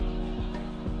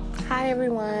Hi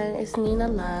everyone, it's Nina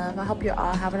Love. I hope you're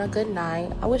all having a good night.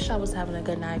 I wish I was having a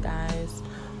good night, guys.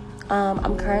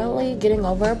 I'm currently getting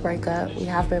over a breakup. We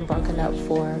have been broken up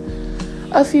for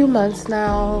a few months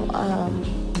now,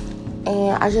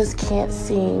 and I just can't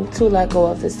seem to let go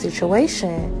of the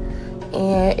situation,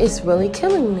 and it's really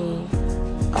killing me.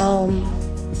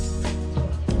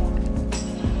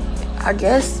 I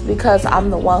guess because I'm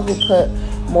the one who put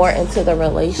more into the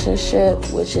relationship,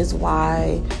 which is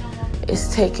why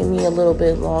it's taking me a little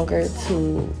bit longer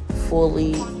to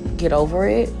fully get over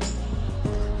it.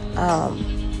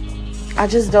 I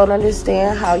just don't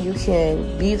understand how you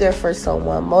can be there for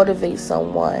someone, motivate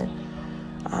someone,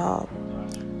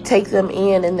 take them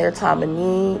in their time of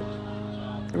need,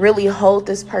 really hold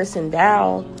this person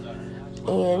down,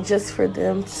 and just for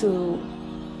them to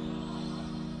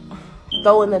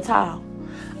throw in the towel.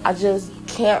 I just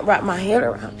can't wrap my head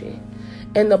around it.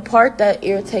 And the part that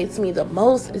irritates me the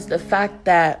most is the fact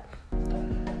that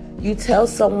you tell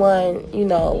someone,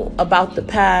 about the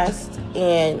past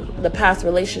and the past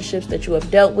relationships that you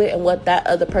have dealt with and what that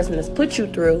other person has put you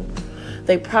through.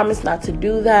 They promise not to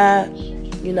do that,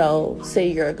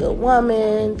 say you're a good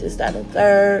woman, this, that, and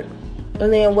third.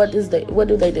 And then what do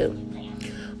they do?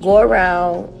 Go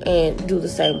around and do the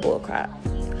same bull crap.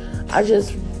 I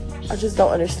just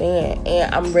don't understand,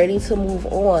 and I'm ready to move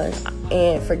on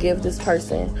and forgive this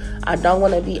person. I don't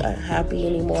want to be unhappy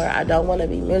anymore. I don't want to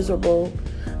be miserable,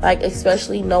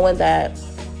 especially knowing that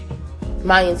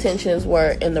my intentions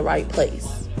were in the right place.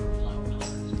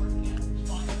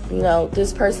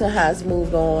 This person has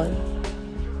moved on.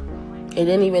 It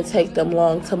didn't even take them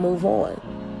long to move on.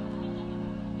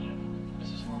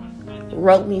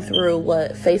 Wrote me through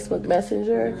Facebook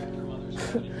Messenger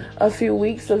a few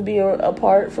weeks of being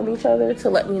apart from each other to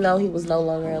let me know he was no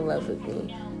longer in love with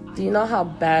me. Do you know how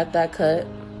bad that cut?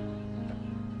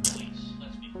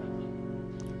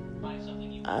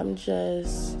 I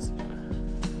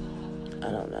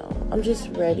don't know. I'm just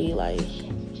ready,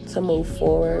 to move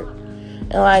forward.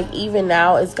 And, even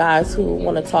now, it's guys who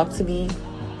want to talk to me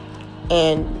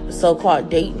and so-called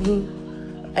date me.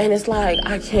 And it's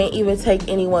I can't even take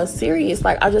anyone serious.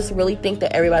 I just really think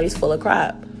that everybody's full of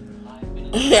crap.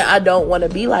 And I don't want to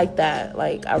be like that.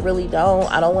 I really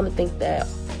don't. I don't want to think that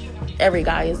every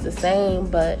guy is the same,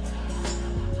 but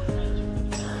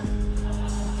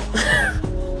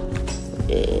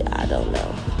yeah, I don't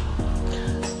know.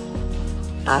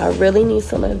 I really need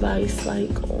some advice,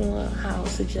 on how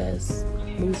to just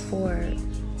move forward.